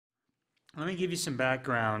Let me give you some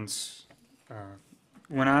backgrounds. Uh,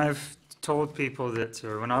 when I've told people that,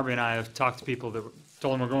 or when Aubrey and I have talked to people that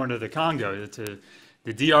told them we're going to the Congo, to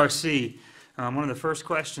the DRC, one of the first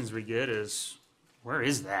questions we get is, where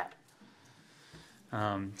is that?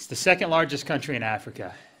 It's the second largest country in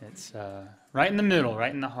Africa. It's right in the middle,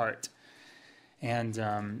 right in the heart, and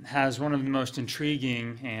has one of the most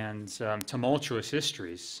intriguing and tumultuous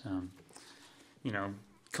histories. You know,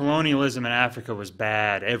 colonialism in Africa was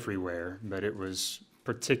bad everywhere, but it was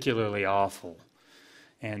particularly awful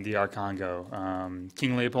in DR Congo.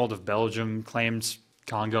 King Leopold of Belgium claimed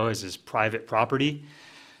Congo as his private property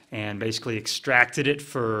and basically extracted it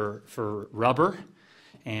for rubber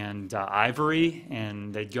and ivory,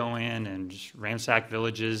 and they'd go in and just ransack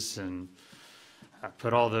villages and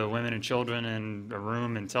put all the women and children in a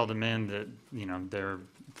room and tell the men that, you know, their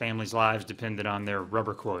families' lives depended on their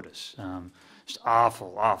rubber quotas. Just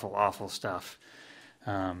awful, awful, awful stuff.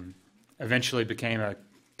 Eventually became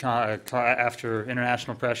after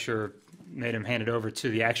international pressure made him hand it over to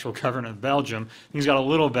the actual government of Belgium. Things got a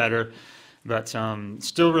little better, but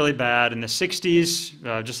still really bad. In the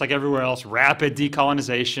 60s, just like everywhere else, rapid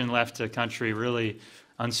decolonization left a country really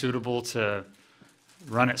unsuitable to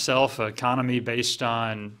run itself, an economy based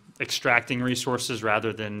on extracting resources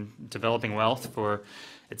rather than developing wealth for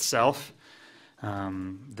itself.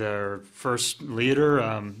 Their first leader,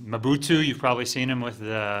 Mobutu, you've probably seen him with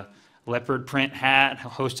the leopard print hat,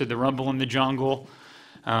 hosted the Rumble in the Jungle.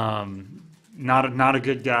 Not a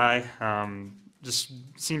good guy. Just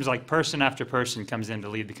seems like person after person comes in to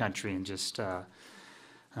lead the country and just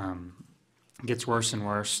gets worse and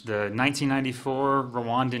worse. The 1994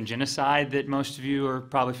 Rwandan genocide that most of you are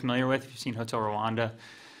probably familiar with, if you've seen Hotel Rwanda,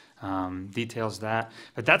 details that.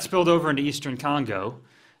 But that spilled over into eastern Congo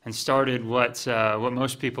and started what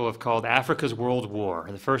most people have called Africa's World War.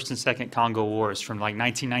 The First and Second Congo Wars from like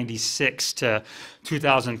 1996 to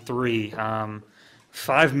 2003.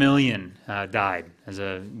 5 million died as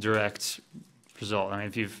a direct result. I mean,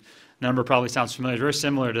 if you've number probably sounds familiar, very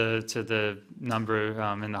similar to the number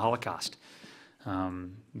in the Holocaust.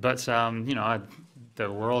 But you know,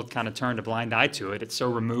 the world kind of turned a blind eye to it. It's so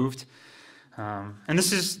removed, and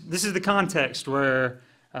this is the context where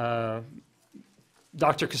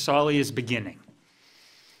Dr. Kasali is beginning.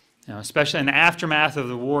 You know, especially in the aftermath of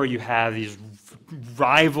the war, you have these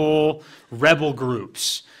rival rebel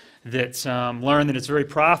groups that learn that it's very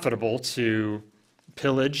profitable to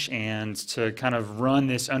pillage and to kind of run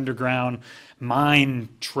this underground mine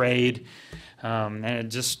trade.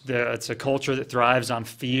 And it's a culture that thrives on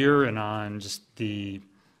fear and on just the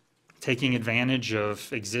taking advantage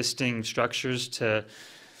of existing structures to,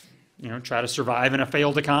 you know, try to survive in a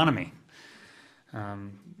failed economy.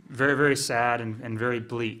 Very, very sad and very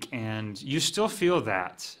bleak. And you still feel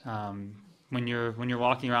that when you're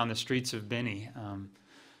walking around the streets of Beni.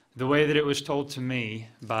 The way that it was told to me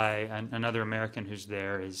by another American who's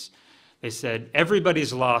there is, they said,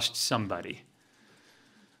 everybody's lost somebody.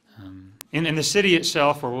 In the city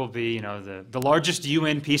itself, where we'll be, you know, the largest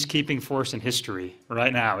UN peacekeeping force in history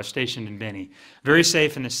right now is stationed in Beni. Very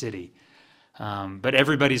safe in the city. But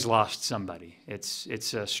everybody's lost somebody.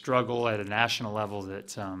 It's a struggle at a national level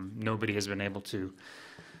that nobody has been able to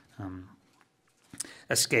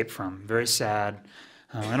escape from. Very sad.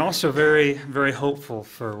 And also very, very hopeful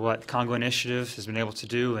for what Congo Initiative has been able to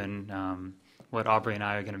do and what Aubrey and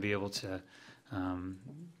I are going to be able to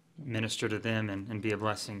minister to them and be a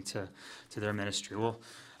blessing to their ministry. Well,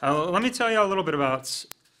 let me tell you a little bit about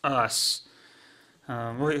us.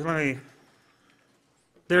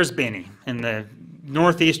 There's Beni in the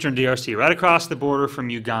northeastern DRC, right across the border from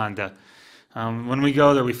Uganda. When we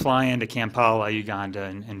go there, we fly into Kampala, Uganda,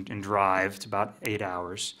 and drive. It's about 8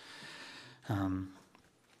 hours.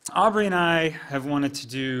 Aubrey and I have wanted to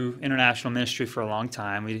do international ministry for a long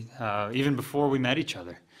time, even before we met each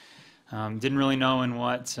other. Didn't really know in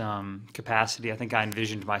what capacity. I think I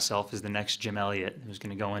envisioned myself as the next Jim Elliott, who was going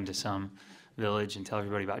to go into some village and tell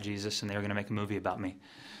everybody about Jesus, and they were going to make a movie about me.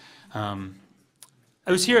 I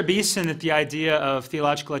was here at Beeson that the idea of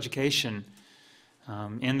theological education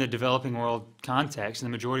in the developing world context, in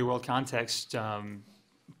the majority world context,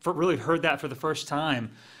 really heard that for the first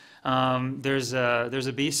time. There's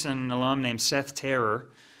a Beeson alum named Seth Terror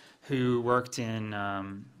who worked in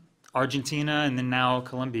Argentina and then now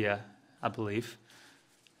Colombia, I believe,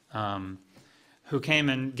 who came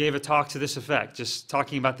and gave a talk to this effect, just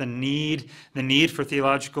talking about the need for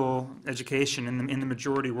theological education in the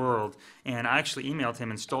majority world. And I actually emailed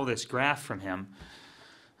him and stole this graph from him.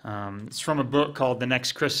 It's from a book called The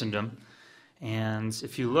Next Christendom. And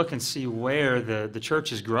if you look and see where the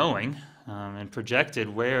church is growing, and projected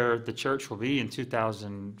where the church will be in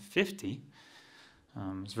 2050,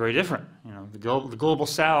 it's very different. The global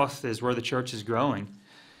south is where the church is growing,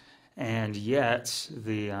 and yet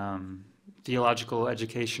the theological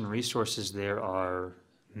education resources there are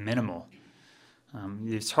minimal.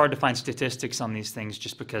 It's hard to find statistics on these things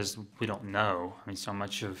just because we don't know. I mean, so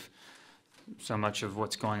much of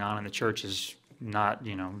what's going on in the church is not,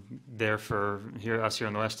 there for us here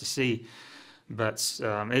in the West to see. But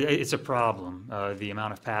it's a problem. The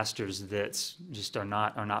amount of pastors that just are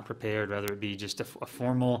not prepared, whether it be just a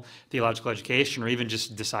formal theological education or even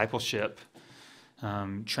just discipleship,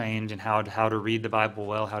 trained in how to read the Bible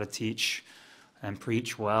well, how to teach and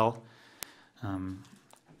preach well.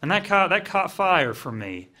 And that caught fire for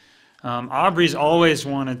me. Aubrey's always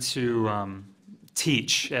wanted to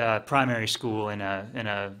teach primary school in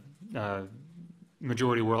a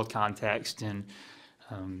majority world context and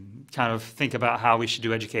kind of think about how we should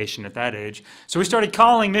do education at that age. So we started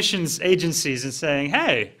calling missions agencies and saying,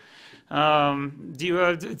 "Hey, do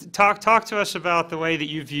you talk to us about the way that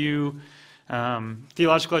you view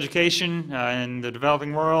theological education in the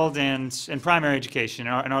developing world and primary education?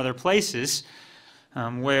 And are there places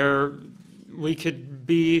where we could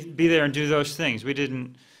be there and do those things?" We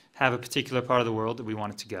didn't have a particular part of the world that we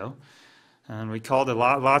wanted to go. And we called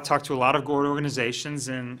talked to a lot of gourd organizations,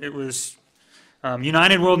 and it was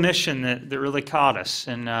United World Mission that really caught us.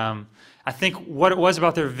 And I think what it was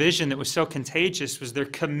about their vision that was so contagious was their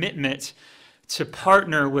commitment to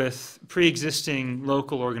partner with pre-existing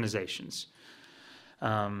local organizations.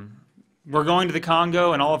 We're going to the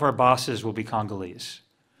Congo, and all of our bosses will be Congolese.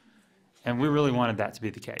 And we really wanted that to be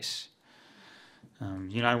the case.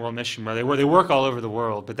 United World Mission, where they work all over the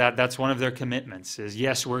world, but that's one of their commitments is,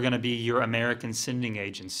 yes, we're going to be your American sending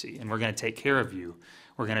agency, and we're going to take care of you.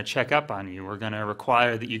 We're going to check up on you. We're going to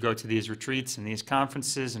require that you go to these retreats and these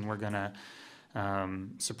conferences, and we're going to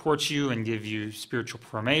support you and give you spiritual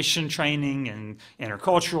formation training and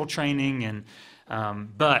intercultural training. And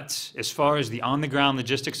but as far as the on-the-ground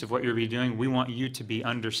logistics of what you're doing, we want you to be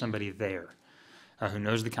under somebody there who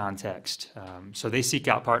knows the context. So they seek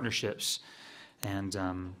out partnerships. And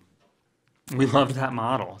we loved that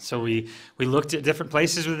model. So we looked at different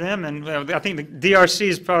places with them, and I think the DRC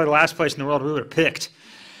is probably the last place in the world we would have picked.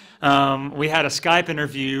 We had a Skype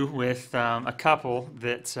interview with a couple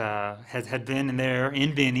that had been in there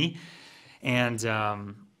in Beni, and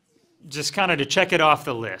just kind of to check it off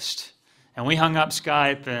the list. And we hung up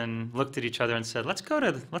Skype and looked at each other and said, let's go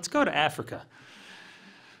to Africa.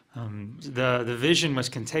 The vision was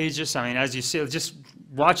contagious. I mean, as you see, just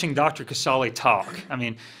watching Dr. Kasali talk, I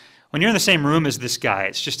mean, when you're in the same room as this guy,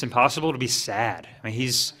 it's just impossible to be sad. I mean,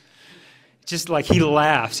 he's just like, he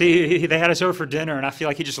laughs. They had us over for dinner, and I feel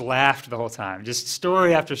like he just laughed the whole time. Just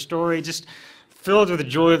story after story, just filled with the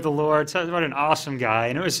joy of the Lord. So what an awesome guy.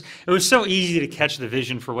 And it was so easy to catch the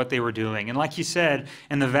vision for what they were doing. And like you said,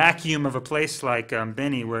 in the vacuum of a place like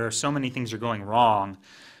Beni, where so many things are going wrong,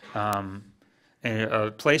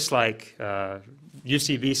 a place like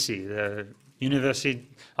UCBC, the University.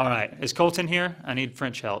 All right, is Colton here? I need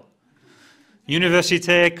French help.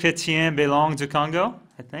 Université Chrétienne Bilingue du Congo,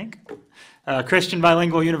 I think. Christian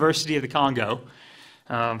Bilingual University of the Congo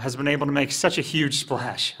has been able to make such a huge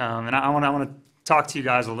splash. And I want to talk to you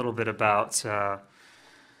guys a little bit about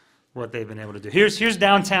what they've been able to do. Here's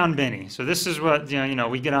downtown Beni. So this is what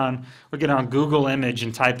we get on Google Image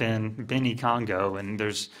and type in Beni, Congo, and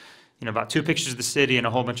there's about 2 pictures of the city and a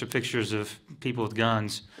whole bunch of pictures of people with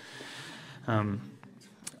guns.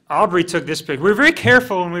 Aubrey took this picture. We were very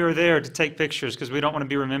careful when we were there to take pictures because we don't want to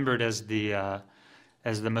be remembered as the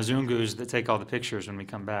Mazungus that take all the pictures when we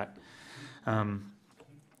come back.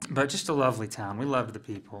 But just a lovely town. We loved the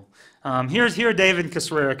people. Here's David and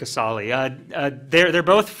Kaswera Kasali. They're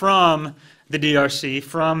both from the DRC,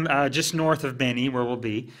 from just north of Beni, where we'll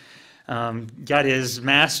be. Got his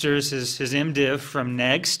master's, his MDiv from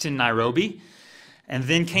NEXT in Nairobi, and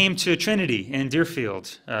then came to Trinity in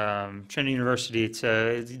Deerfield, Trinity University.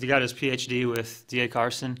 He got his PhD with D.A.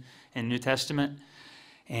 Carson in New Testament,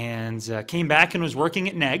 and came back and was working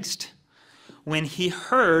at NEXT when he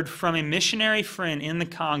heard from a missionary friend in the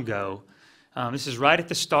Congo. This is right at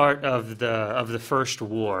the start of the first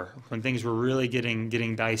war, when things were really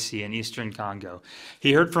getting dicey in eastern Congo.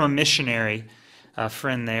 He heard from a missionary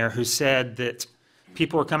friend there who said that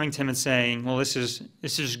people were coming to him and saying, well, this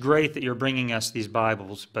is great that you're bringing us these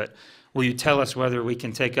Bibles, but will you tell us whether we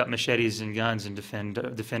can take up machetes and guns and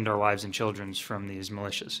defend our wives and children from these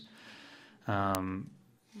militias?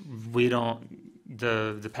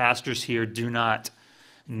 The pastors here do not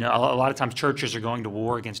know. A lot of times churches are going to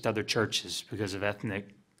war against other churches because of ethnic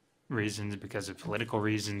reasons, because of political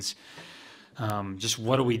reasons. Just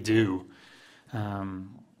what do we do?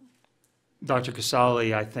 Dr.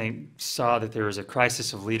 Casale, I think, saw that there was a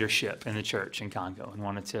crisis of leadership in the church in Congo and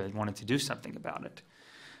wanted to do something about it.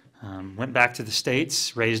 Went back to the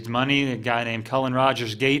States, raised money. A guy named Cullen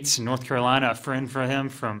Rogers Gates in North Carolina, a friend for him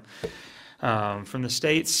from the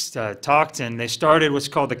States, talked, and they started what's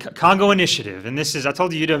called the Congo Initiative. And this is, I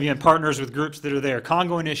told you, UWM partners with groups that are there.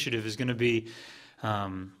 Congo Initiative is going to be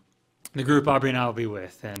the group Aubrey and I will be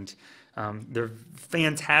with. And their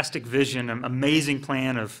fantastic vision, an amazing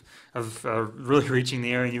plan of really reaching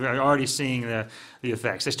the area. And you're already seeing the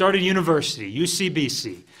effects. They started a university,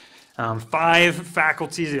 UCBC. 5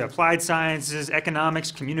 faculties: applied sciences,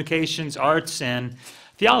 economics, communications, arts, and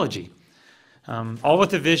theology. All with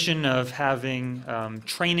the vision of having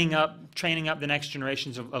training up the next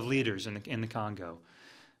generations of leaders in the Congo.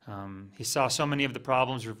 He saw so many of the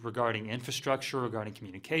problems regarding infrastructure, regarding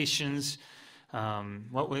communications.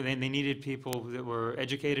 They needed people that were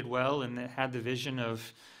educated well and that had the vision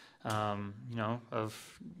of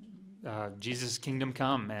Jesus' kingdom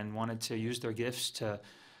come, and wanted to use their gifts to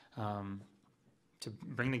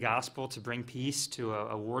bring the gospel, to bring peace to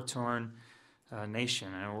a war-torn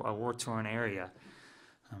nation, a war-torn area.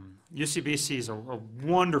 UCBC is a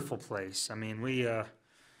wonderful place. I mean, we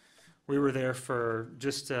were there for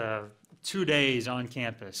just 2 days on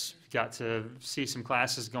campus. Got to see some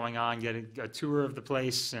classes going on, get a tour of the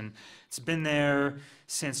place, and it's been there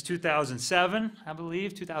since 2007, I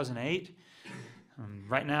believe, 2008.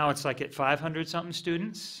 Right now, it's like at 500-something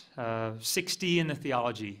students, 60 in the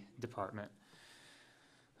theology department.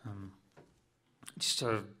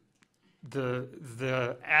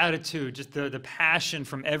 The attitude, just the passion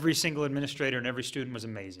from every single administrator and every student was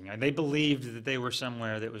amazing. They believed that they were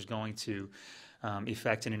somewhere that was going to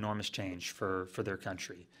effect an enormous change for their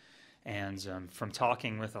country. And from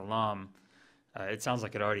talking with alum, it sounds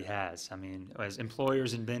like it already has. I mean, as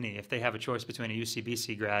employers in Benny, if they have a choice between a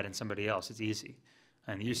UCBC grad and somebody else, it's easy.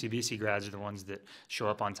 And the UCBC grads are the ones that show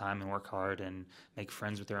up on time and work hard and make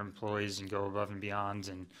friends with their employees and go above and beyond.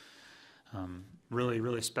 And really,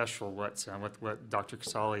 really special what Dr.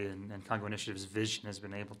 Casale and Congo Initiative's vision has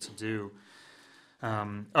been able to do.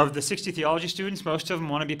 Of the 60 theology students, most of them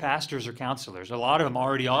want to be pastors or counselors. A lot of them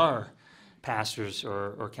already are pastors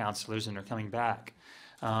or counselors, and are coming back.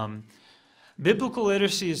 Biblical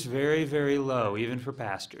literacy is very, very low, even for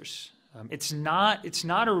pastors. It's not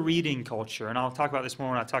a reading culture, and I'll talk about this more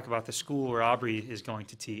when I talk about the school where Aubrey is going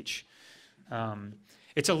to teach.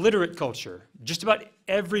 It's a literate culture. Just about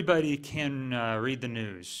everybody can read the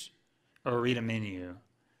news or read a menu,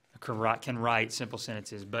 can write simple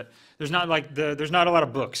sentences, but there's not a lot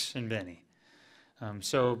of books in Benny.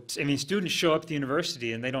 So, I mean, students show up at the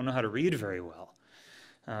university and they don't know how to read very well,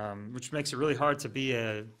 which makes it really hard to be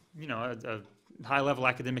a high-level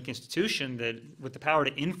academic institution that with the power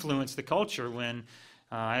to influence the culture. When,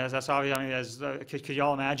 could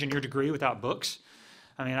y'all imagine your degree without books?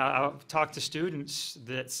 I mean, I talked to students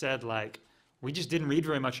that said, like, we just didn't read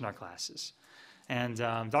very much in our classes. And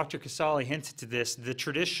Dr. Casale hinted to this. The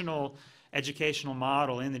traditional educational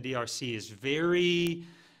model in the DRC is very,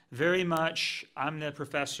 very much, I'm the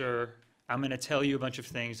professor, I'm going to tell you a bunch of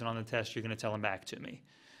things, and on the test you're going to tell them back to me.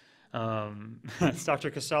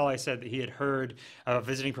 Dr. Casale said that he had heard a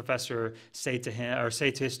visiting professor say to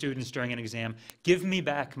his students during an exam, "Give me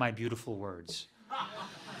back my beautiful words."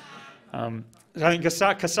 I think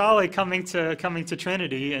Casale coming to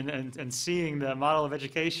Trinity and seeing the model of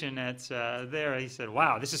education there, he said,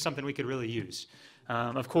 "Wow, this is something we could really use."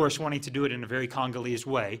 Of course, wanting to do it in a very Congolese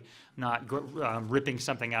way, not ripping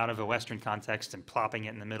something out of a Western context and plopping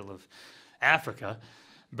it in the middle of Africa,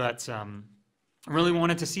 but really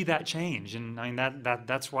wanted to see that change. And I mean,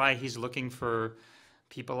 that's why he's looking for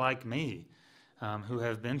people like me, who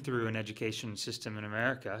have been through an education system in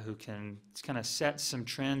America, who can kind of set some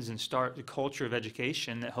trends and start the culture of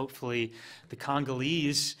education that hopefully the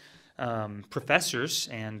Congolese professors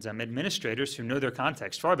and administrators who know their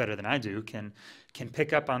context far better than I do can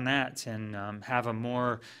pick up on that and have a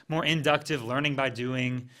more inductive, learning by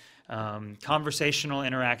doing, conversational,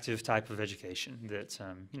 interactive type of education that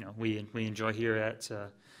we enjoy here at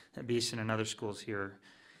Beeson and other schools here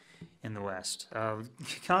in the West.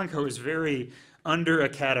 Congo is very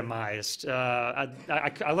under-academized.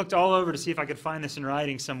 I looked all over to see if I could find this in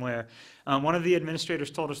writing somewhere. One of the administrators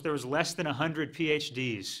told us there was less than 100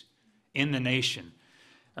 PhDs in the nation.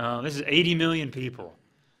 This is 80 million people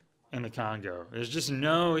in the Congo. There's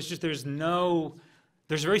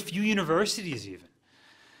very few universities even.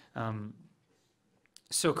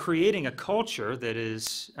 So creating a culture that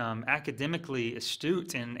is academically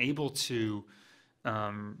astute and able to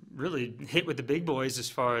really hit with the big boys as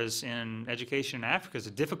far as in education in Africa is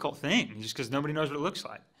a difficult thing, just because nobody knows what it looks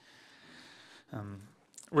like.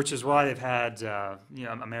 Which is why they've had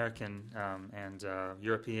American and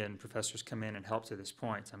European professors come in and help to this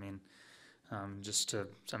point. I mean,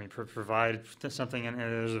 provide something, and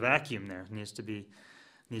there's a vacuum there. It needs to be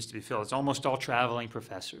filled. It's almost all traveling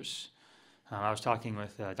professors. I was talking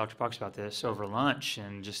with Dr. Parks about this over lunch,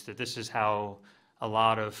 and just that this is how a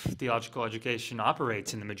lot of theological education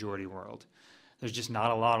operates in the majority world. There's just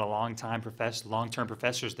not a lot of long-term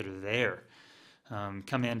professors that are there.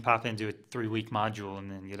 Come in, pop in, do a 3-week module,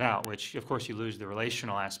 and then get out, which, of course, you lose the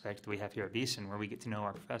relational aspect that we have here at Beeson, where we get to know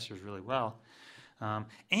our professors really well.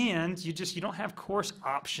 And you don't have course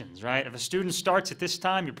options, right? If a student starts at this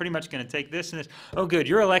time, you're pretty much going to take this and this. Oh, good,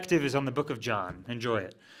 your elective is on the book of John. Enjoy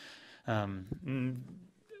it.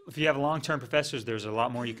 If you have long-term professors, there's a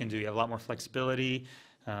lot more you can do. You have a lot more flexibility.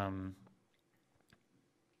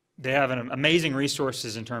 They have amazing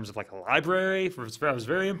resources in terms of like a library. I was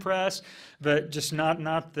very impressed, but just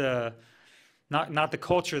not the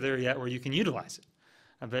culture there yet where you can utilize it.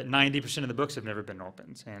 But 90% of the books have never been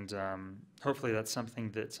opened, and hopefully that's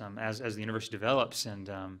something that as the university develops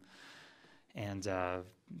and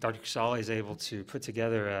Dr. Casale is able to put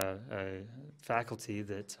together a faculty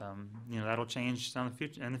that that'll change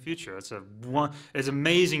in the future. It's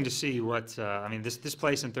amazing to see what this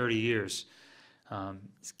place in 30 years.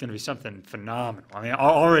 It's going to be something phenomenal. I mean, it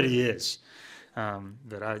already is,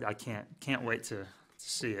 but I can't wait to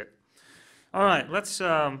see it. All right, let's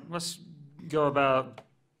go about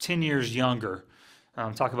 10 years younger.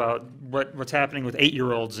 Talk about what's happening with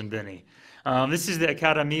 8-year-olds in Beni. This is the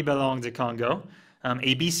Académie Bellangue de Congo,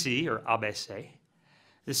 ABC or ABC.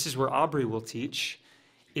 This is where Aubrey will teach.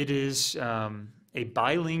 It is a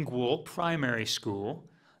bilingual primary school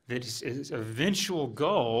that its eventual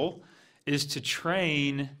goal is to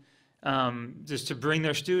train, just to bring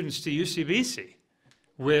their students to UCBC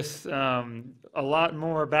with a lot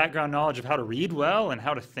more background knowledge of how to read well and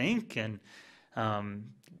how to think, and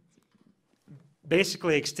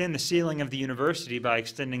basically extend the ceiling of the university by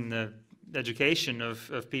extending the education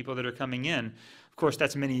of people that are coming in. Of course,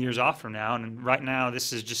 that's many years off from now, and right now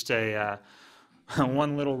this is just a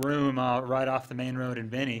one little room right off the main road in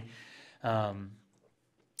Beni.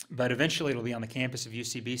 But eventually it'll be on the campus of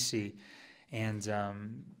UCBC. And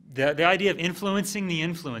the idea of influencing the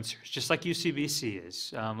influencers, just like UCBC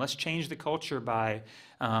is. Let's change the culture by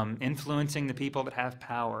influencing the people that have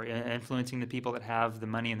power, influencing the people that have the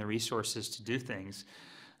money and the resources to do things.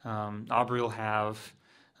 Aubrey will have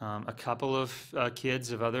a couple of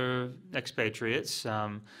kids of other expatriates,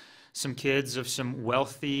 some kids of some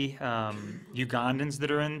wealthy Ugandans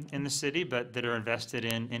that are in the city, but that are invested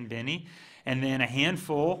in Beni, and then a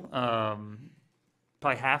handful,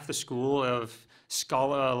 probably half the school of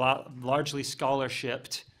largely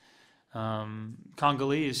scholarshiped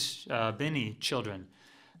Congolese Beni children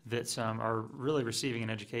that are really receiving an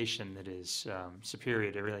education that is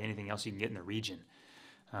superior to really anything else you can get in the region.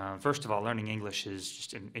 First of all, learning English is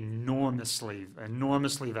just enormously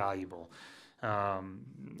valuable.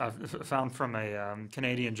 I've found from a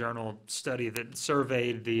Canadian journal study that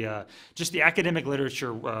surveyed just the academic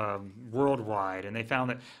literature worldwide, and they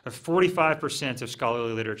found that 45% of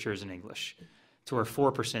scholarly literature is in English, to where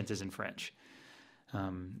 4% is in French.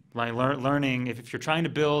 Learning, if you're trying to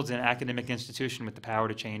build an academic institution with the power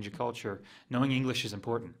to change a culture, knowing English is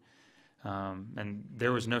important. And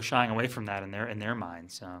there was no shying away from that in their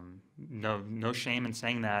minds. No shame in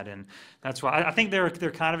saying that, and that's why I think they're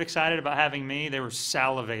kind of excited about having me. They were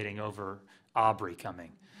salivating over Aubrey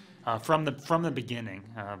coming from the beginning.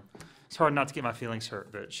 It's hard not to get my feelings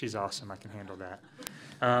hurt, but she's awesome. I can handle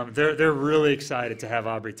that. They're really excited to have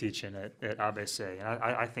Aubrey teaching at ABC, and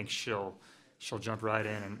I think she'll jump right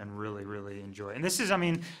in and really enjoy it. And this is,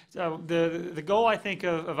 the goal, I think,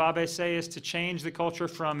 of ABC is to change the culture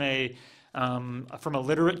from a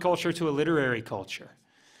literate culture to a literary culture.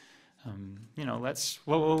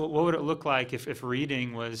 What would it look like if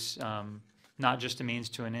reading was not just a means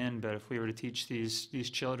to an end, but if we were to teach these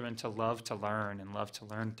children to love to learn and love to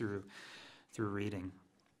learn through reading.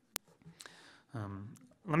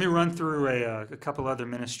 Let me run through a couple other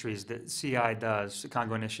ministries that CI does, the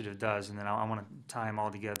Congo Initiative does, and then I want to tie them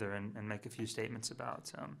all together and make a few statements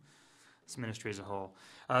about this ministry as a whole.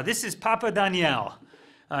 This is Papa Daniel.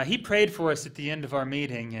 He prayed for us at the end of our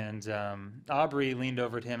meeting, and Aubrey leaned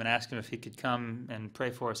over to him and asked him if he could come and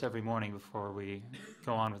pray for us every morning before we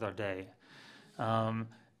go on with our day.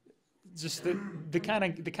 Just the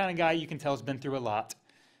kind of guy you can tell has been through a lot,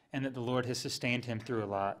 and that the Lord has sustained him through a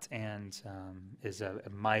lot, and is a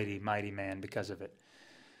mighty man because of it.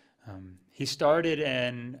 He started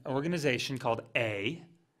an organization called A,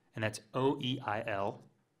 and that's OEIL.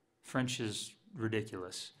 French is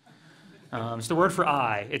ridiculous. It's the word for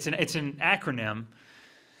I. It's an acronym.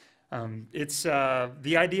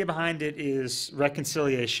 The idea behind it is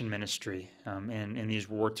reconciliation ministry in these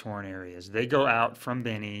war-torn areas. They go out from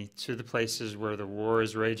Beni to the places where the war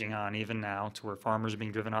is raging on even now, to where farmers are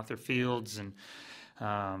being driven off their fields and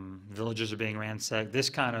villages are being ransacked. This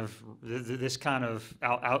kind of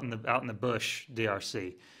out in the bush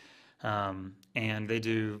DRC, and they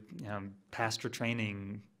do pastor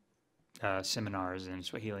training seminars in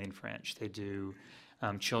Swahili and French. They do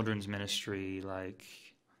children's ministry, like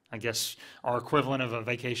I guess our equivalent of a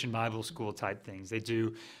vacation Bible school type things. They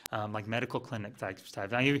do like medical clinic types.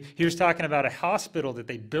 Now he was talking about a hospital that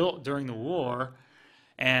they built during the war,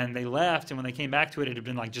 and they left, and when they came back to it, it had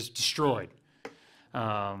been like just destroyed.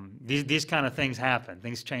 These kind of things happen.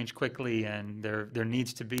 Things change quickly, and there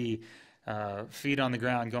needs to be feet on the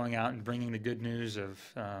ground going out and bringing the good news of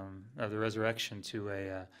the resurrection to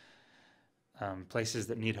places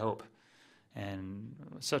that need hope. And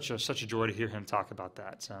such a joy to hear him talk about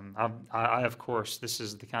that. I of course, this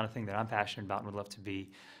is the kind of thing that I'm passionate about and would love to be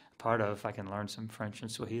a part of if I can learn some French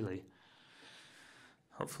and Swahili.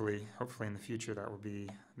 Hopefully in the future that will be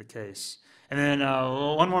the case. And then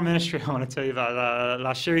one more ministry I want to tell you about.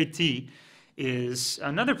 La Charité is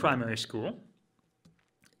another primary school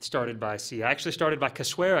started by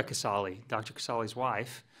Kaswera Kasali, Dr. Kasali's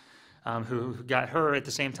wife, who got her at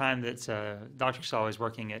the same time that Dr. Kasali was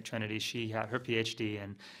working at Trinity. She got her PhD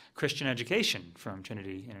in Christian education from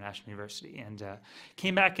Trinity International University, and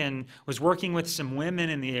came back and was working with some women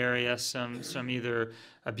in the area, some either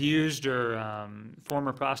abused or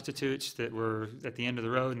former prostitutes that were at the end of the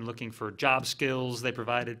road and looking for job skills. They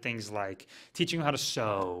provided things like teaching them how to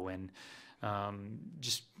sew and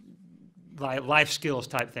just life skills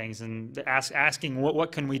type things, and asking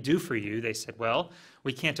what can we do for you. They said, well,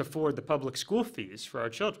 we can't afford the public school fees for our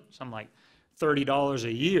children. So I'm like, $30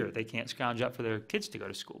 a year they can't scrounge up for their kids to go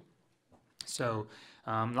to school. So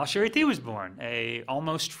La Charité was born,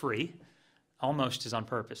 almost free. Almost is on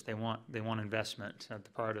purpose. They want investment at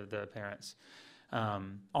the part of the parents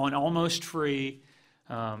on almost free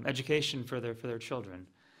education for their children.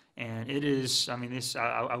 And it is, I mean, this.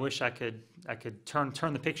 I wish I could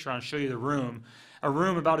turn the picture on and show you the room. A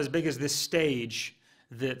room about as big as this stage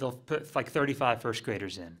that they'll put like 35 first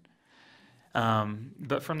graders in.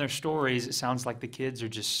 But from their stories, it sounds like the kids are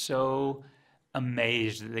just so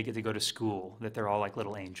amazed that they get to go to school, that they're all like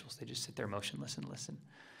little angels. They just sit there motionless and listen.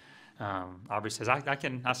 Aubrey says,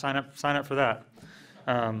 I sign up for that.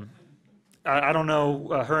 I don't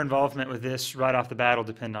know her involvement with this right off the bat will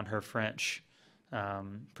depend on her French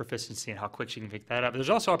proficiency and how quick she can pick that up. But there's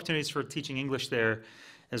also opportunities for teaching English there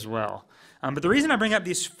as well. But the reason I bring up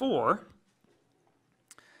these four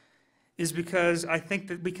is because I think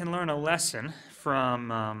that we can learn a lesson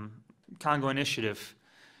from Congo Initiative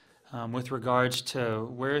with regards to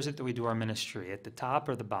where is it that we do our ministry, at the top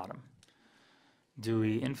or the bottom? Do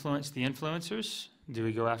we influence the influencers? Do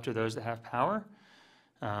we go after those that have power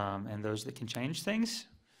and those that can change things?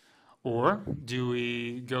 Or do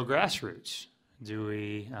we go grassroots? Do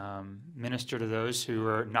we minister to those who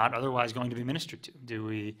are not otherwise going to be ministered to? Do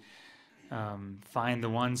we find the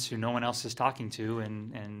ones who no one else is talking to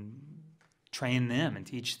and train them and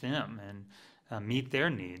teach them and meet their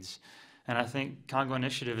needs? And I think Congo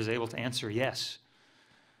Initiative is able to answer yes.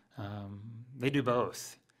 They do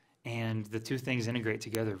both. And the two things integrate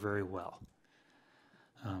together very well.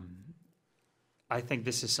 I think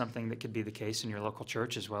this is something that could be the case in your local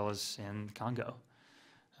church as well as in Congo.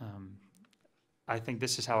 I think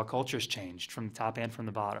this is how a culture's changed from the top and from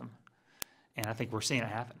the bottom. And I think we're seeing it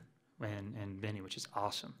happen in Beni, which is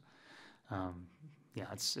awesome. Yeah,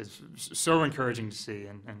 it's so encouraging to see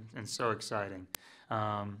and so exciting.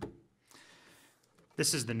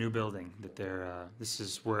 This is the new building that this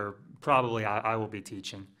is where probably I will be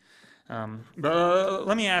teaching. But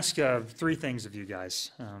let me ask three things of you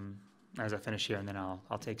guys as I finish here, and then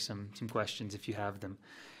I'll take some questions if you have them.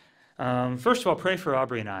 First of all, pray for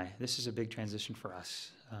Aubrey and I. This is a big transition for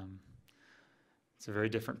us. It's a very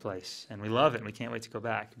different place, and we love it, and we can't wait to go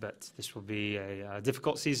back. But this will be a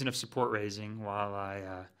difficult season of support raising while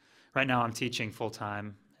right now I'm teaching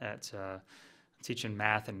full-time teaching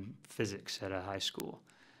math and physics at a high school.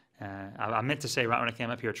 I meant to say right when I came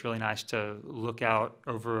up here, it's really nice to look out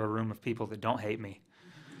over a room of people that don't hate me.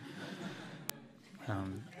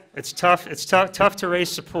 It's tough to raise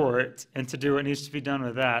support and to do what needs to be done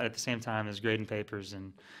with that at the same time as grading papers.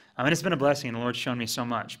 And I mean, it's been a blessing, and the Lord's shown me so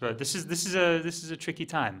much. But this is a tricky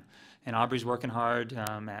time And Aubrey's working hard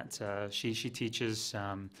she teaches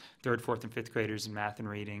 3rd, 4th, and 5th graders in math and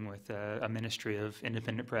reading with a ministry of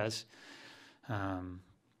independent pres.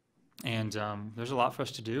 There's a lot for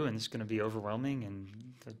us to do, and it's going to be overwhelming, and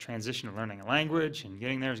the transition of learning a language and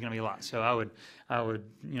getting there is going to be a lot. So I would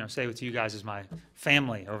say with you guys as my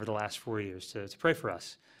family over the last 4 years to pray for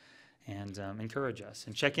us and encourage us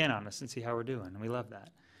and check in on us and see how we're doing. And we love that.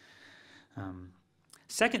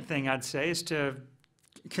 Second thing I'd say is to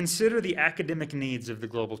consider the academic needs of the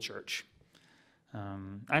global church.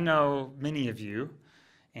 I know many of you,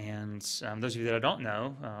 and those of you that I don't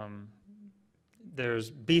know, there's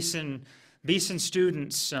Beeson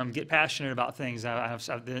students get passionate about things.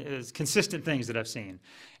 There's consistent things that I've seen,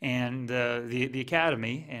 and the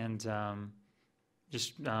academy and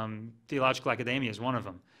theological academia is one of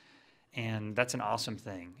them, and that's an awesome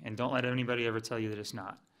thing. And don't let anybody ever tell you that it's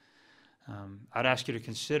not. I'd ask you to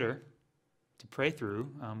consider, to pray through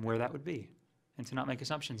where that would be, and to not make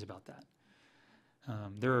assumptions about that.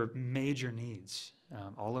 There are major needs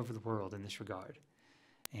all over the world in this regard,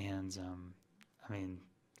 and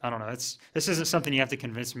I don't know. This isn't something you have to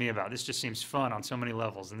convince me about. This just seems fun on so many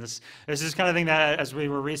levels. And this is kind of thing that, as we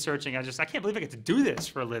were researching, I can't believe I get to do this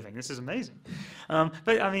for a living. This is amazing.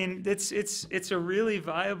 It's a really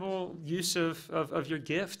viable use of your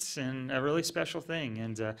gifts and a really special thing.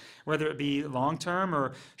 And whether it be long term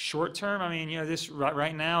or short term, this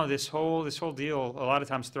right now, this whole deal a lot of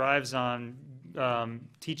times thrives on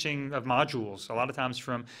teaching of modules. A lot of times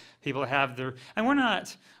from people that have their, and we're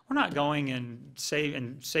not going and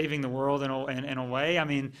saving the world in a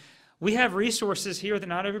way. We have resources here that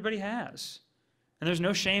not everybody has. And there's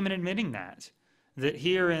no shame in admitting that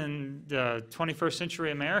here in the 21st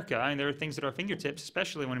century America, there are things at our fingertips,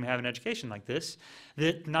 especially when we have an education like this,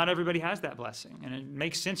 that not everybody has that blessing. And it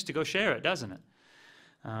makes sense to go share it, doesn't it?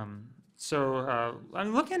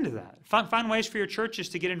 Look into that. Find ways for your churches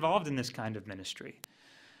to get involved in this kind of ministry.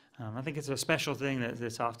 I think it's a special thing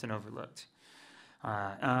that's often overlooked.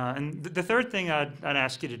 And the third thing I'd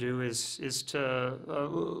ask you to do is to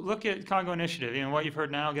look at Congo Initiative. What you've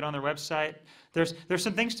heard now, get on their website. There's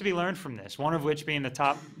some things to be learned from this. One of which being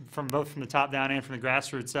both from the top down and from the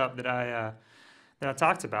grassroots up that I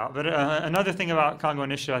talked about. But another thing about Congo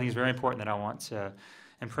Initiative I think is very important that I want to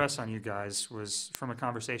impress on you guys was from a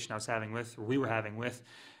conversation we were having with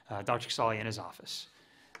Dr. Casali in his office.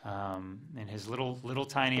 In his little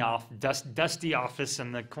tiny dusty office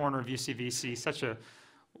in the corner of UCVC, such a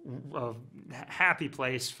happy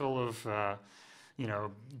place full of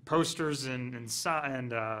posters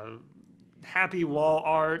and happy wall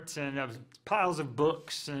art and piles of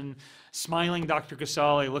books and smiling Dr.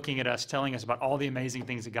 Casali looking at us, telling us about all the amazing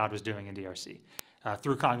things that God was doing in DRC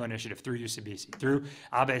through Congo Initiative, through UCBC, through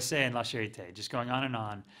ABC and La Charité, just going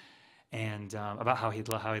on. And about how he'd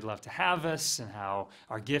love to have us and how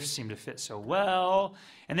our gifts seem to fit so well.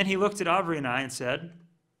 And then he looked at Aubrey and I and said,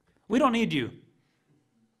 "We don't need you.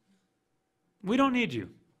 We don't need you.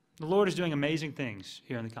 The Lord is doing amazing things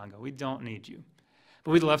here in the Congo. We don't need you.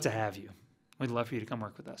 But we'd love to have you. We'd love for you to come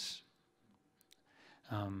work with us."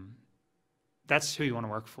 That's who you want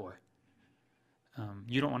to work for.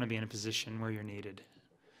 You don't want to be in a position where you're needed.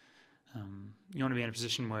 You want to be in a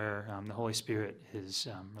position where the Holy Spirit is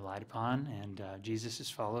relied upon and Jesus is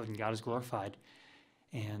followed and God is glorified.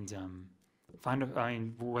 And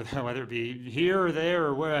whether it be here or there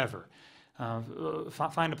or wherever,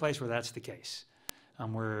 find a place where that's the case,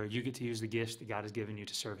 where you get to use the gifts that God has given you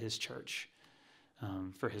to serve His church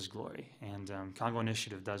for His glory. And Congo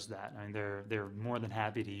Initiative does that. They're more than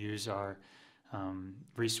happy to use our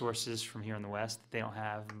resources from here in the West that they don't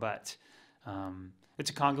have, but it's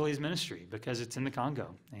a Congolese ministry because it's in the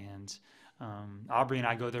Congo, and Aubrey and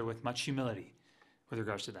I go there with much humility with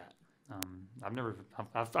regards to that.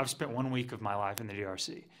 I've spent 1 week of my life in the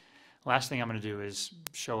DRC. Last thing I'm going to do is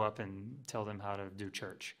show up and tell them how to do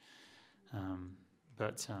church.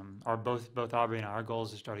 Both Aubrey and I, our goal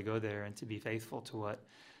is to start to go there and to be faithful to what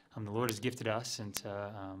the Lord has gifted us, and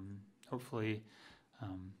to hopefully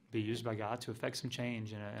be used by God to affect some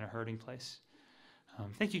change in a hurting place.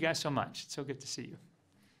 Thank you guys so much. It's so good to see you.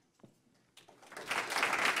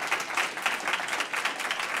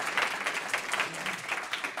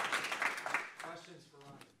 Questions for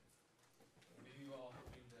Ryan? Maybe you all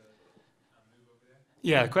hoping to move over there?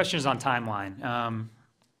 Yeah, the question is on timeline.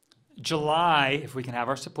 July, if we can have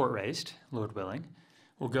our support raised, Lord willing,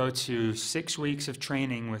 we'll go to 6 weeks of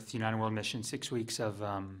training with United World Mission, 6 weeks of,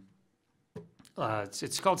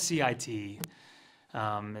 it's called CIT.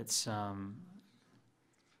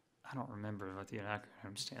 I don't remember what the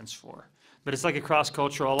acronym stands for, but it's like a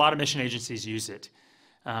cross-cultural. A lot of mission agencies use it.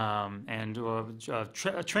 and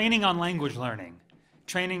training on language learning,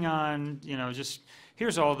 training on, just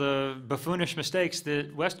here's all the buffoonish mistakes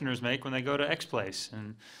that Westerners make when they go to X place,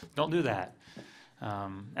 and don't do that.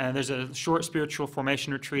 And there's a short spiritual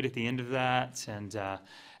formation retreat at the end of that, and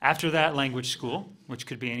after that, language school, which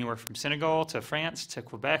could be anywhere from Senegal to France to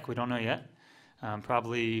Quebec, we don't know yet,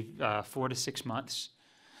 probably 4 to 6 months.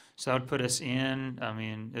 So that would put us in,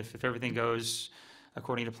 if everything goes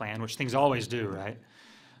according to plan, which things always do, right?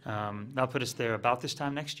 That'll put us there about this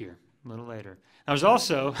time next year, a little later. Now, there's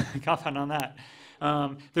also, comment on that,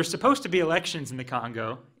 there's supposed to be elections in the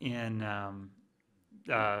Congo in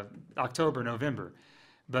October, November.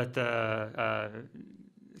 But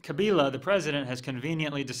Kabila, the president, has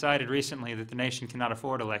conveniently decided recently that the nation cannot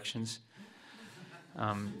afford elections.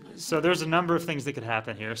 So there's a number of things that could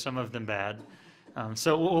happen here, some of them bad.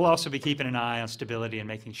 So we'll also be keeping an eye on stability and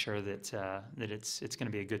making sure that that it's going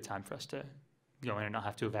to be a good time for us to go in and not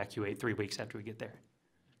have to evacuate 3 weeks after we get there.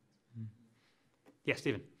 Yes,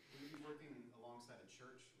 Stephen. Will you be working alongside a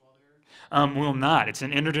church while there? Will not. It's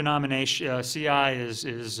an interdenomination. CI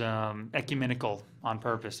is ecumenical on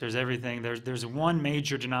purpose. There's everything. There's one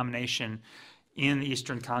major denomination in the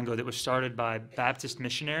Eastern Congo that was started by Baptist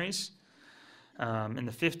missionaries in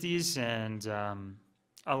the 50s, and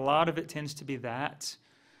a lot of it tends to be that.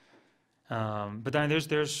 But then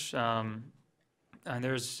there's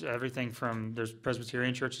everything from, there's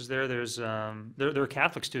Presbyterian churches there. There are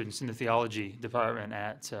Catholic students in the theology department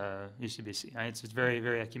at UCBC. Right? It's very,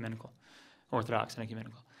 very ecumenical, Orthodox and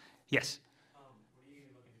ecumenical. Yes? What are you going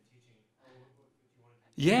to look into teaching? Or what do you want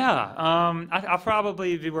to Yeah, I'll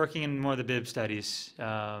probably be working in more of the Bib studies,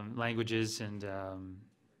 languages and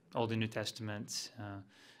Old and New Testament.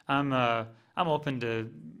 I'm open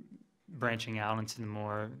to branching out into the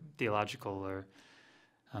more theological or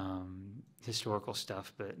historical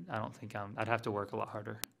stuff, but I don't think I'd have to work a lot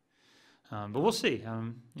harder. But we'll see.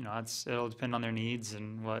 It'll depend on their needs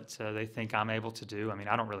and what they think I'm able to do.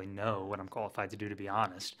 I don't really know what I'm qualified to do, to be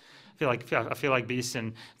honest. I feel like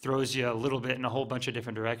Beeson throws you a little bit in a whole bunch of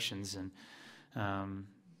different directions, and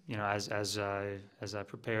as I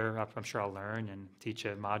prepare, I'm sure I'll learn and teach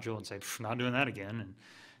a module and say, not doing that again, and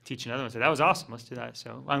teach another one. Say, that was awesome. Let's do that.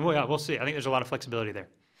 So we'll see. I think there's a lot of flexibility there.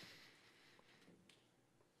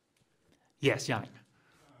 Yes, Yannick.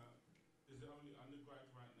 Is it only undergrad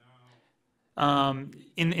right now?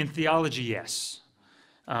 In theology, yes.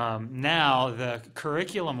 Now, the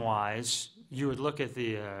curriculum-wise, you would look at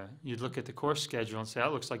the course schedule and say,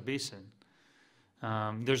 that looks like Beeson.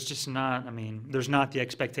 There's just not. There's not the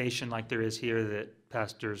expectation like there is here that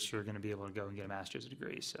pastors are going to be able to go and get a master's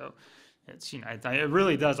degree. So, it's it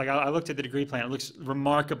really does. Like I looked at the degree plan; it looks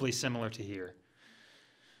remarkably similar to here.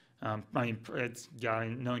 Knowing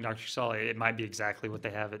Dr. Sully, it might be exactly what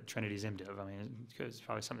they have at Trinity's MDiv. It's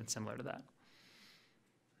probably something similar to that.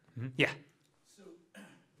 Mm-hmm. Yeah. So,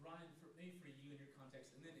 Ryan, maybe for you in your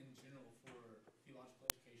context, and then in general for theological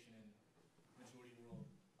education in majority world,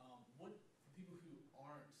 what for people who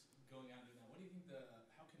aren't going out and doing that, what do you think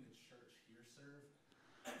how can the church here serve,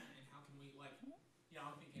 and how can we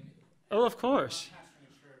I'm thinking. Oh, of course.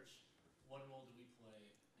 Pastoring a church, what role do we play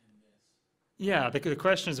in this? Yeah, the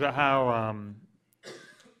question is about how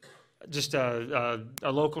just a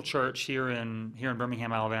local church here in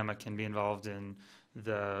Birmingham, Alabama, can be involved in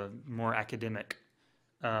the more academic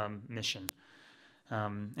mission.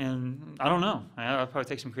 And I don't know. I'll probably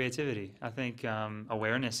take some creativity. I think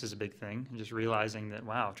awareness is a big thing, and just realizing that,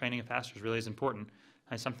 wow, training a pastor really is important.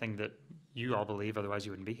 It's something that you all believe, otherwise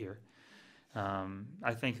you wouldn't be here.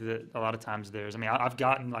 I think that a lot of times I've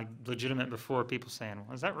gotten legitimate before people saying,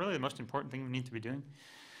 well, is that really the most important thing we need to be doing?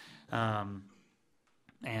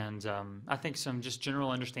 And I think some just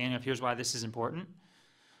general understanding of here's why this is important.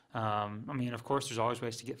 Of course, there's always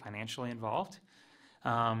ways to get financially involved.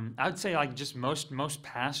 I would say just most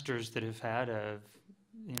pastors that have had a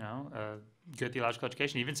good theological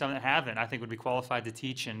education, even some that haven't, I think would be qualified to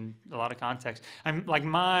teach in a lot of contexts.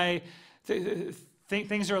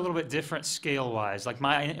 Things are a little bit different scale-wise. Like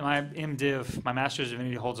my MDiv, my Master's of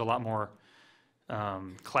Divinity, holds a lot more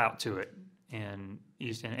clout to it in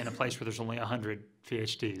a place where there's only 100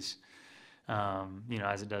 PhDs,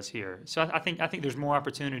 as it does here. So I think there's more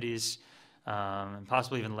opportunities, and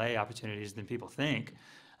possibly even lay opportunities than people think.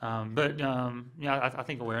 I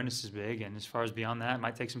think awareness is big, and as far as beyond that, it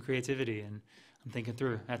might take some creativity. And I'm thinking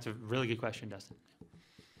through. That's a really good question, Dustin.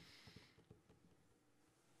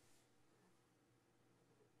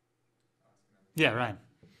 Yeah, Ryan.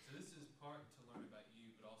 So this is part to learn about you,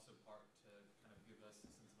 but also part to kind of give us a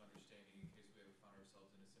sense of understanding in case we ever find ourselves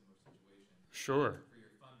in a similar situation. Sure. For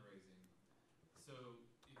your fundraising. So,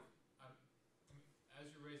 as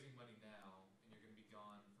you're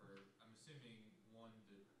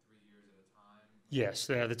Yes,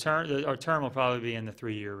 our term will probably be in the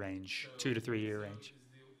 3-year range, 2 to 3 year range.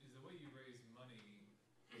 Is the way you raise money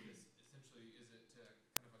is essentially is it to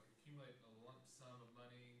kind of like accumulate a lump sum of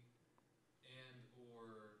money and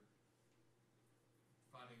or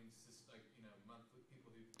finding like monthly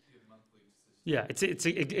people who give monthly to Yeah, it's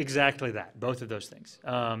exactly that, both of those things.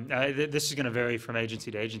 This is going to vary from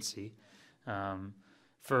agency to agency.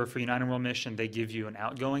 For United World Mission, they give you an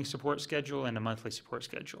outgoing support schedule and a monthly support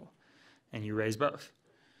schedule, and you raise both.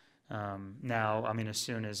 Now, I mean,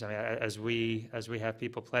 as we have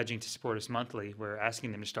people pledging to support us monthly, we're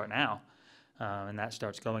asking them to start now, and that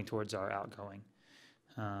starts going towards our outgoing.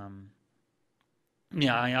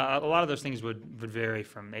 Yeah, a lot of those things would vary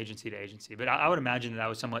from agency to agency, but I would imagine that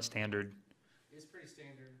was somewhat standard. It's pretty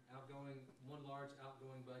standard, one large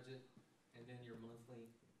outgoing budget, and then your monthly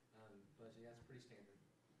budget. Yeah, it's pretty standard.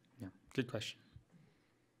 Yeah, good question.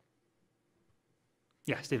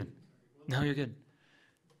 Yeah, Stephen. No, you're good.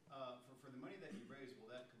 For the money that you raise, will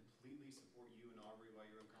that completely support you and Aubrey while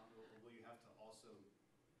you're in Congo, or will you have to also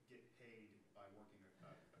get paid by working a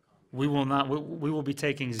Congo? We will not. We will be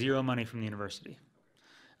taking zero money from the university.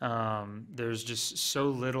 There's just so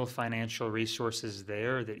little financial resources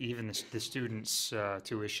there that even the students'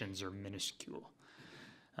 tuitions are minuscule.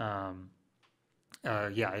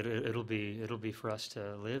 Yeah, it'll be for us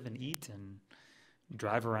to live and eat and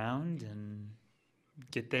drive around and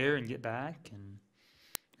get there and get back and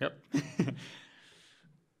yep.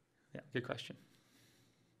 Yeah, good question.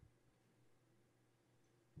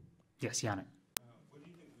 Yes, Yannick. What do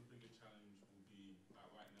you think the biggest challenge will be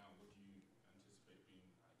right now? What do you anticipate being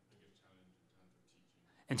the biggest challenge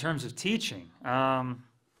in terms of teaching? In terms of teaching,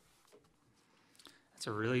 that's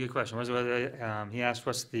a really good question. He asked,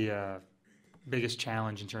 "What's the biggest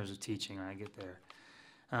challenge in terms of teaching?" When I get there,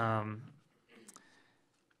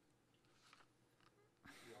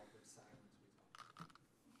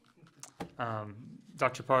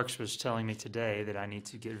 Dr. Parks was telling me today that I need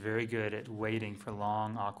to get very good at waiting for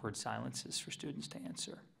long, awkward silences for students to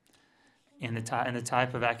answer. In the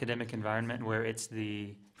type of academic environment where it's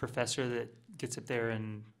the professor that gets up there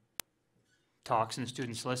and talks and the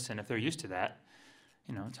students listen, if they're used to that,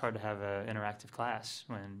 it's hard to have an interactive class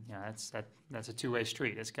when that's a two-way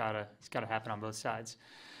street. It's gotta happen on both sides.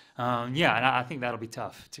 Yeah, and I think that'll be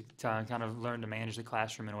tough to kind of learn to manage the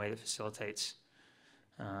classroom in a way that facilitates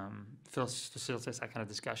that kind of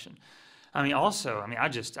discussion.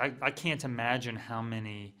 I can't imagine how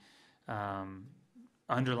many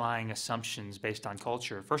underlying assumptions based on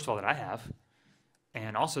culture, first of all, that I have,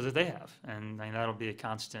 and also that they have. And that'll be a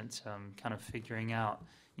constant kind of figuring out.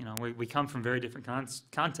 We come from very different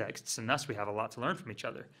contexts, and thus we have a lot to learn from each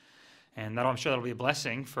other. And I'm sure that'll be a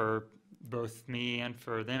blessing for both me and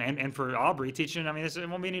for them, and for Aubrey teaching. It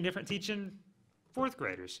won't be any different teaching fourth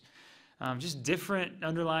graders. Just different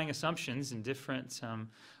underlying assumptions and different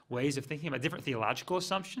ways of thinking about different theological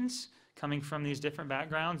assumptions coming from these different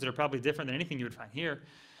backgrounds that are probably different than anything you would find here.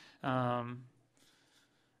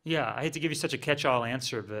 Yeah, I hate to give you such a catch-all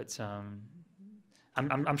answer, but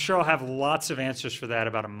I'm sure I'll have lots of answers for that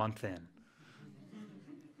about a month in.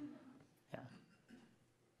 Yeah.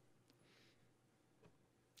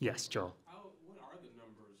 Yes, Joel. What are the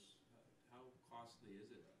numbers? How costly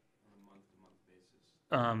is it on a month-to-month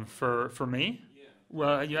basis? For me? Yeah.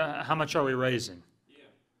 Well, yeah. How much are we raising? Yeah.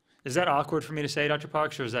 Is that awkward for me to say, Dr.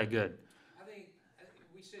 Parks, or is that good? I think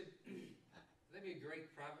we should. That'd be a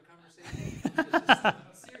great private conversation.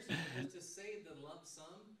 Seriously, just to say the lump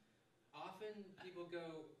sum. Often people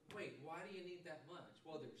go, "Wait, why do you need that much?"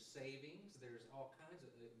 Well, there's savings. There's all kinds of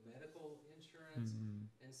medical insurance,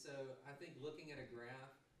 and so I think looking at a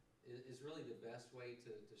graph is really the best way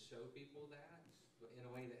to show people that in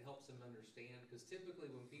a way that helps them understand. Because typically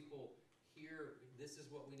when people hear this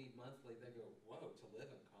is what we need monthly, they go, "Whoa, to live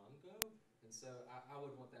in Congo?" And so I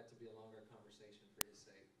would want that to be a longer conversation for his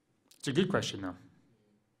sake. It's a good question, though.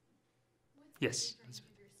 Yes.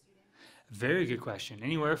 Very good question.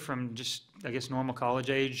 Anywhere from just, I guess, normal college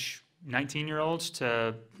age 19-year-olds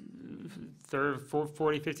to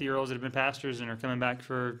 40, 50-year-olds that have been pastors and are coming back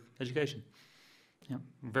for education. Yeah,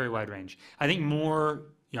 very wide range. I think more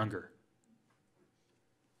younger.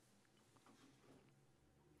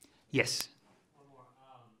 Yes. One more.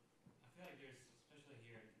 I feel like there's, especially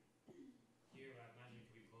here, I imagine it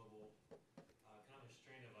could be global, kind of a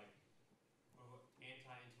strain of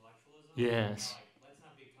anti-intellectualism. Yes. Let's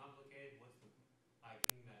not be complicated. What's the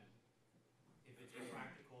thing that if it's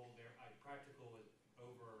practical, practical is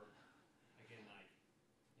over again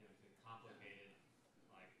complicated.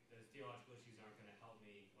 Those theological issues aren't going to help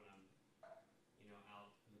me when I'm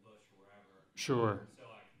out in the bush or wherever. Sure. So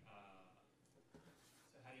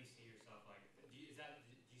how do you see yourself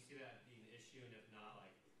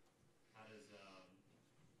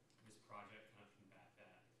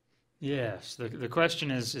Yes, the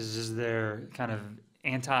question is there kind of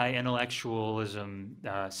anti-intellectualism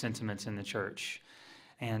sentiments in the church?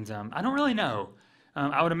 And I don't really know.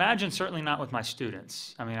 I would imagine certainly not with my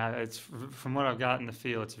students. I mean, it's from what I've got in the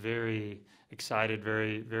field, it's very excited,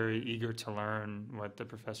 very very eager to learn what the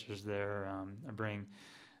professors there bring.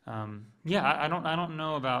 Yeah, I don't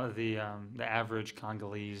know about the average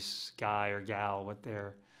Congolese guy or gal what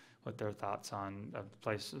their thoughts on a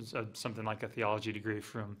place something like a theology degree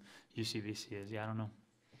from UCBC is. Yeah, I don't know.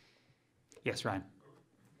 Yes, Ryan.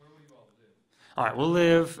 Where will you all live? All right, we'll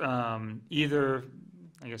live either,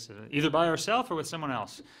 I guess, either by ourselves or with someone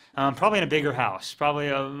else. Probably in a bigger house. Probably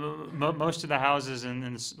most of the houses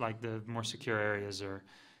in like the more secure areas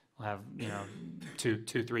will have two,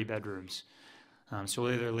 3 bedrooms. So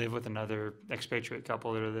we'll either live with another expatriate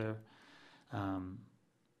couple that are there,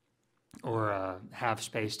 or have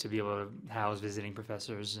space to be able to house visiting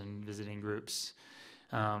professors and visiting groups.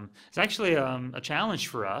 It's actually a challenge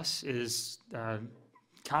for us is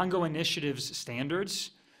Congo Initiative's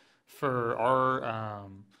standards for our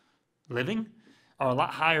living are a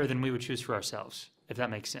lot higher than we would choose for ourselves, if that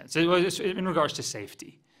makes sense. It was in regards to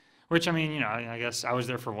safety, which, I mean, I guess I was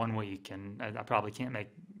there for 1 week, and I probably can't make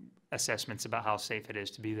assessments about how safe it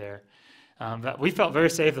is to be there. But we felt very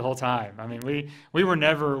safe the whole time. I mean, we were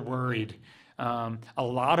never worried. A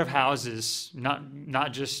lot of houses,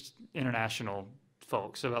 not just international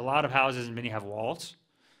folks, so a lot of houses in Beni have walls,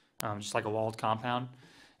 just like a walled compound,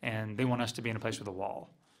 and they want us to be in a place with a wall.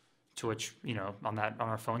 To which, on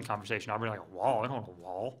our phone conversation, Aubrey like, a wall? I don't want a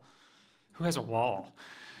wall. Who has a wall?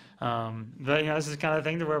 But this is the kind of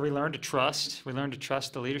thing to where we learn to trust. We learn to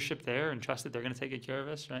trust the leadership there and trust that they're going to take good care of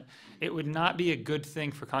us, right? It would not be a good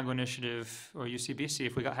thing for Congo Initiative or UCBC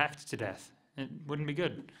if we got hacked to death. It wouldn't be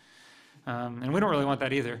good. And we don't really want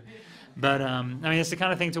that either. But, I mean, it's the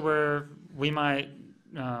kind of thing to where we might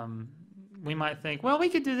think, well, we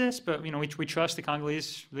could do this, but, we trust the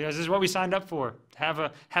Congolese. This is what we signed up for, have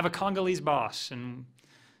a Congolese boss, and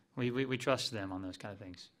we trust them on those kind of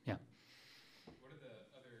things. Yeah. What are the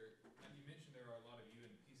other, and you mentioned there are a lot of UN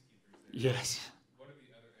peacekeepers there. Yes. What are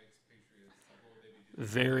the other expatriates? What would they be doing?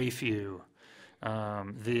 Very few.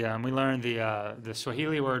 We learned the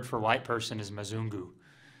Swahili word for white person is mazungu,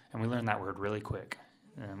 and we learned that word really quick.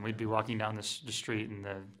 And we'd be walking down the street, and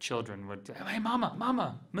the children would say, "Hey,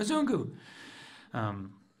 mama, mazungu."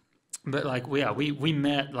 But we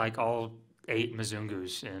met like all 8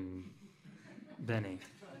 mazungus in Beni.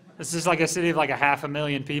 This is like a city of like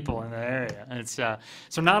 500,000 people in the area. It's so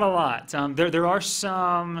not a lot. There are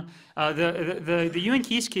some. The UN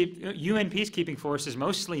peacekeeping force is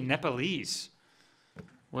mostly Nepalese.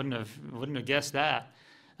 Wouldn't have guessed that.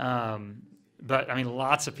 But I mean,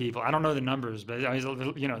 lots of people. I don't know the numbers, but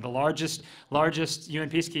the largest UN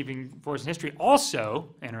peacekeeping force in history.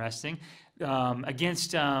 Also interesting,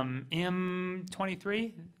 against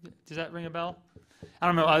M23. Does that ring a bell? I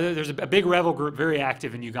don't know. There's a big rebel group very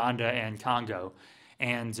active in Uganda and Congo,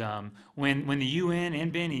 and when the UN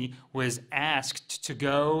in Beni was asked to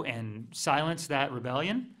go and silence that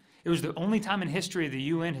rebellion, it was the only time in history the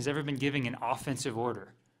UN has ever been giving an offensive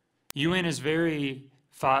order. UN is very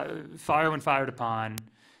fire when fired upon.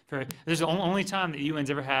 This is the only time the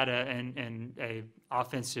UN's ever had a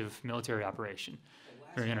offensive military operation.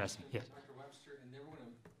 Very interesting. Yes. Dr. Webster, and then we're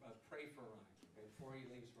going to pray for Ryan. Okay? Before he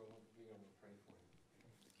leaves, we're going to pray for him.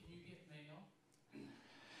 Can you get mail?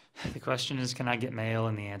 The question is, can I get mail?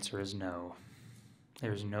 And the answer is no.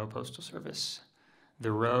 There's no postal service.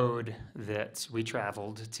 The road that we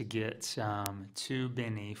traveled to get to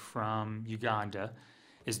Beni from Uganda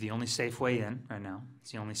is the only safe way in right now.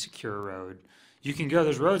 It's the only secure road. You can go.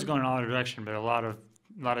 There's roads going in all directions, but a lot of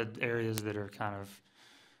areas that are kind of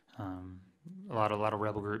a lot of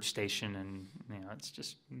rebel groups stationed, and it's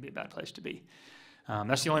just be a bad place to be.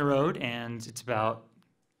 That's the only road, and it's about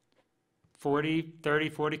 40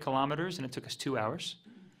 kilometers, and it took us 2 hours.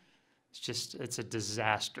 It's a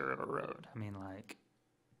disaster of a road. I mean, like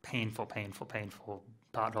painful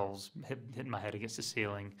potholes hitting my head against the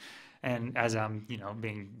ceiling. And as I'm,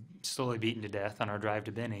 being slowly beaten to death on our drive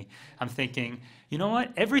to Beni, I'm thinking, you know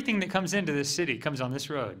what? Everything that comes into this city comes on this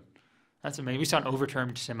road. That's amazing. We saw an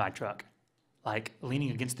overturned semi-truck, like leaning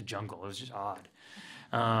against the jungle. It was just odd.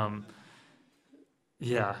 No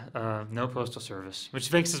postal service,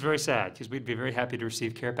 which makes us very sad because we'd be very happy to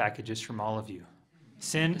receive care packages from all of you.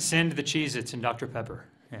 Send the Cheez-Its and Dr. Pepper.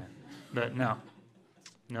 Yeah, but no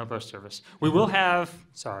postal service. We will have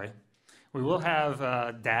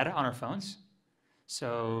data on our phones,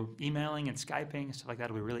 so emailing and Skyping and stuff like that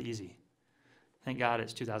will be really easy. Thank God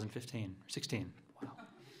it's 2015, 16. Wow.